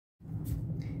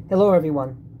Hello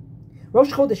everyone.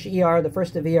 Rosh Chodesh Iyar, the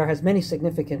first of Iyar, has many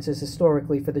significances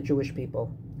historically for the Jewish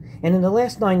people. And in the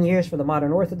last 9 years for the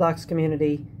modern Orthodox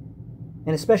community,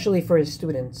 and especially for his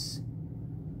students,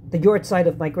 the yortzeit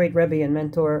of my great Rebbe and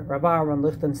mentor, Rav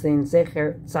Lichtenstein,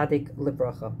 Zecher Tzadik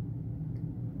Livracha.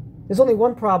 There's only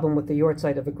one problem with the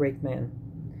yortzeit of a great man.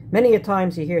 Many a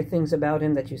times you hear things about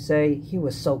him that you say, he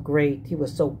was so great, he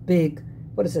was so big,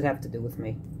 what does it have to do with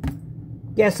me?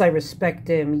 Yes, I respect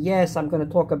him. Yes, I'm going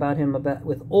to talk about him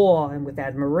with awe and with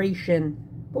admiration.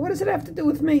 But what does it have to do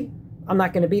with me? I'm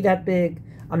not going to be that big.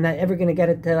 I'm not ever going to get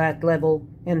it to that level.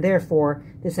 And therefore,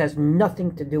 this has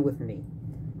nothing to do with me.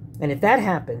 And if that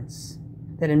happens,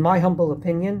 then in my humble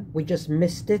opinion, we just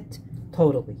missed it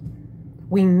totally.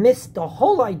 We missed the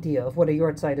whole idea of what a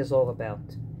yortzeit is all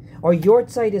about. Our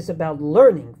yortzeit is about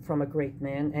learning from a great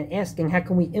man and asking how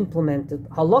can we implement it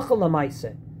halacha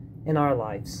l'maaseh in our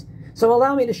lives. So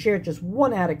allow me to share just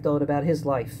one anecdote about his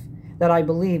life that I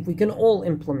believe we can all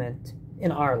implement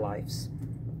in our lives.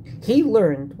 He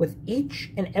learned with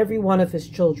each and every one of his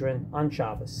children on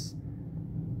Shabbos.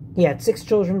 He had 6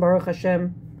 children, Baruch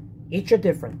Hashem. Each are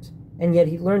different, and yet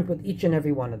he learned with each and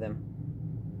every one of them.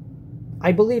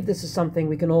 I believe this is something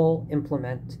we can all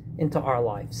implement into our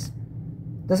lives.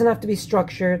 It doesn't have to be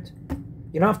structured.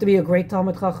 You don't have to be a great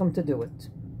Talmid Chacham to do it.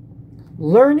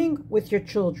 Learning with your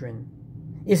children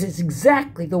is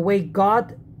exactly the way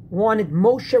God wanted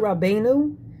Moshe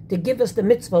Rabbeinu to give us the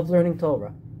mitzvah of learning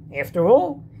Torah. After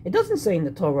all, it doesn't say in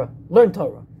the Torah, learn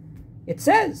Torah. It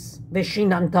says,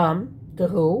 Veshinantam, to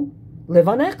who?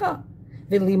 Levanecha.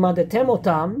 V'limadetem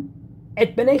otam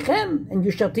et benechem, and you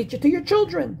shall teach it to your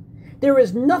children. There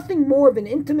is nothing more of an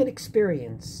intimate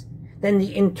experience than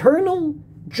the internal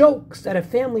jokes that a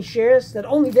family shares that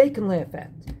only they can laugh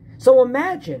at. So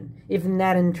imagine if in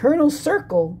that internal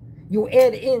circle you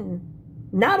add in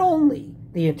not only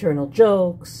the internal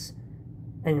jokes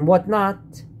and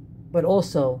whatnot, but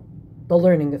also the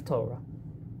learning of Torah.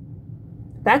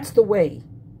 That's the way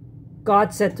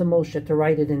God said to Moshe to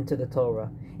write it into the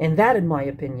Torah. And that, in my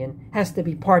opinion, has to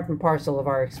be part and parcel of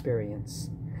our experience.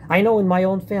 I know in my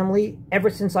own family, ever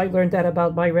since I learned that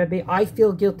about my Rebbe, I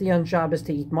feel guilty on Shabbos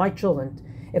to eat my children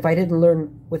if I didn't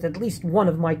learn with at least one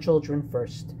of my children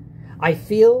first. I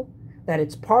feel that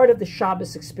it's part of the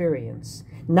Shabbos experience,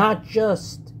 not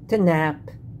just to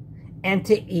nap and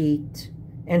to eat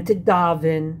and to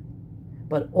daven,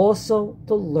 but also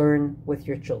to learn with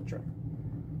your children.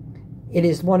 It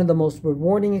is one of the most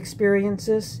rewarding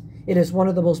experiences. It is one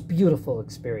of the most beautiful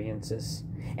experiences.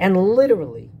 And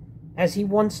literally, as he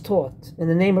once taught in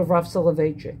the name of Rav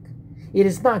Soloveitchik, it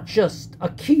is not just a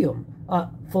kiyum, a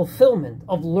fulfillment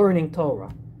of learning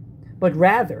Torah, but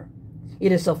rather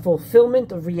it is a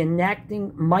fulfillment of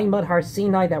reenacting Maimad Har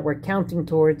Sinai that we're counting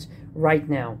towards right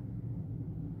now.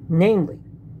 Namely,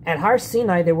 at Har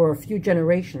Sinai there were a few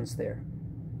generations there.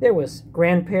 There was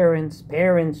grandparents,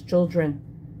 parents, children.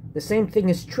 The same thing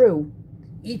is true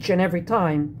each and every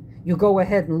time you go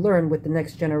ahead and learn with the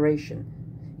next generation.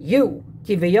 You,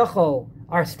 Kiviyachol,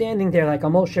 are standing there like a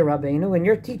Moshe Rabbeinu and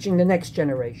you're teaching the next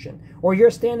generation. Or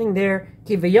you're standing there,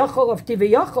 Kiviyachol of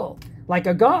Kiviyachol, like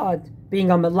a God, being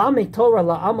a Melame Torah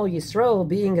la'amo Yisrael,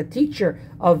 being a teacher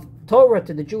of Torah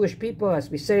to the Jewish people, as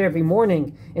we say every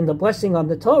morning in the blessing on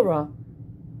the Torah,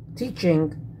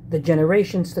 teaching the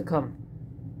generations to come.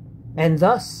 And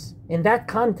thus, in that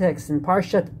context, in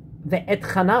Parshat Ve'et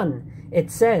Chanan, it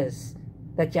says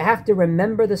that you have to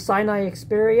remember the Sinai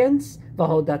experience,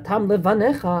 V'hodatam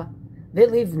levanecha,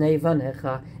 v'livnei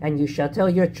vanecha, and you shall tell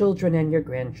your children and your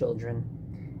grandchildren.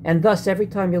 And thus, every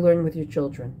time you learn with your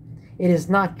children, it is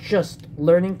not just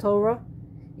learning Torah,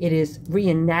 it is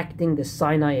reenacting the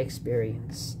Sinai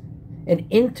experience. An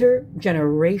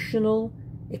intergenerational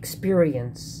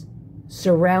experience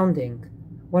surrounding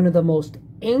one of the most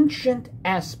ancient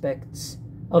aspects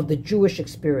of the Jewish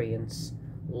experience,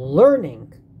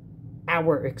 learning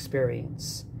our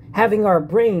experience, having our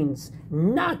brains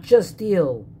not just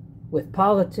deal with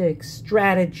politics,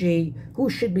 strategy, who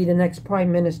should be the next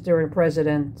prime minister and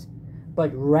president,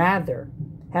 but rather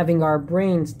having our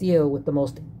brains deal with the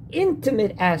most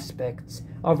intimate aspects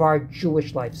of our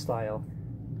Jewish lifestyle.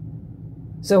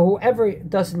 So whoever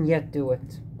doesn't yet do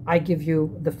it, I give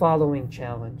you the following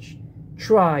challenge.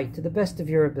 Try to the best of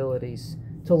your abilities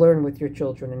to learn with your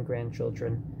children and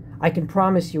grandchildren. I can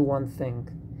promise you one thing.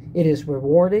 It is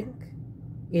rewarding,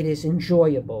 it is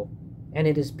enjoyable, and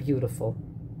it is beautiful.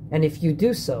 And if you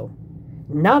do so,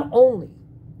 not only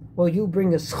will you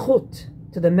bring a zchut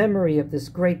to the memory of this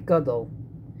great gadol,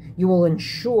 you will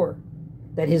ensure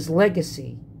that his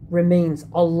legacy remains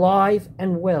alive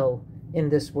and well in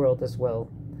this world as well.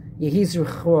 Yehi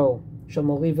Zichro, Shel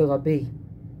Mori v'Rabbi,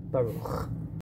 Baruch.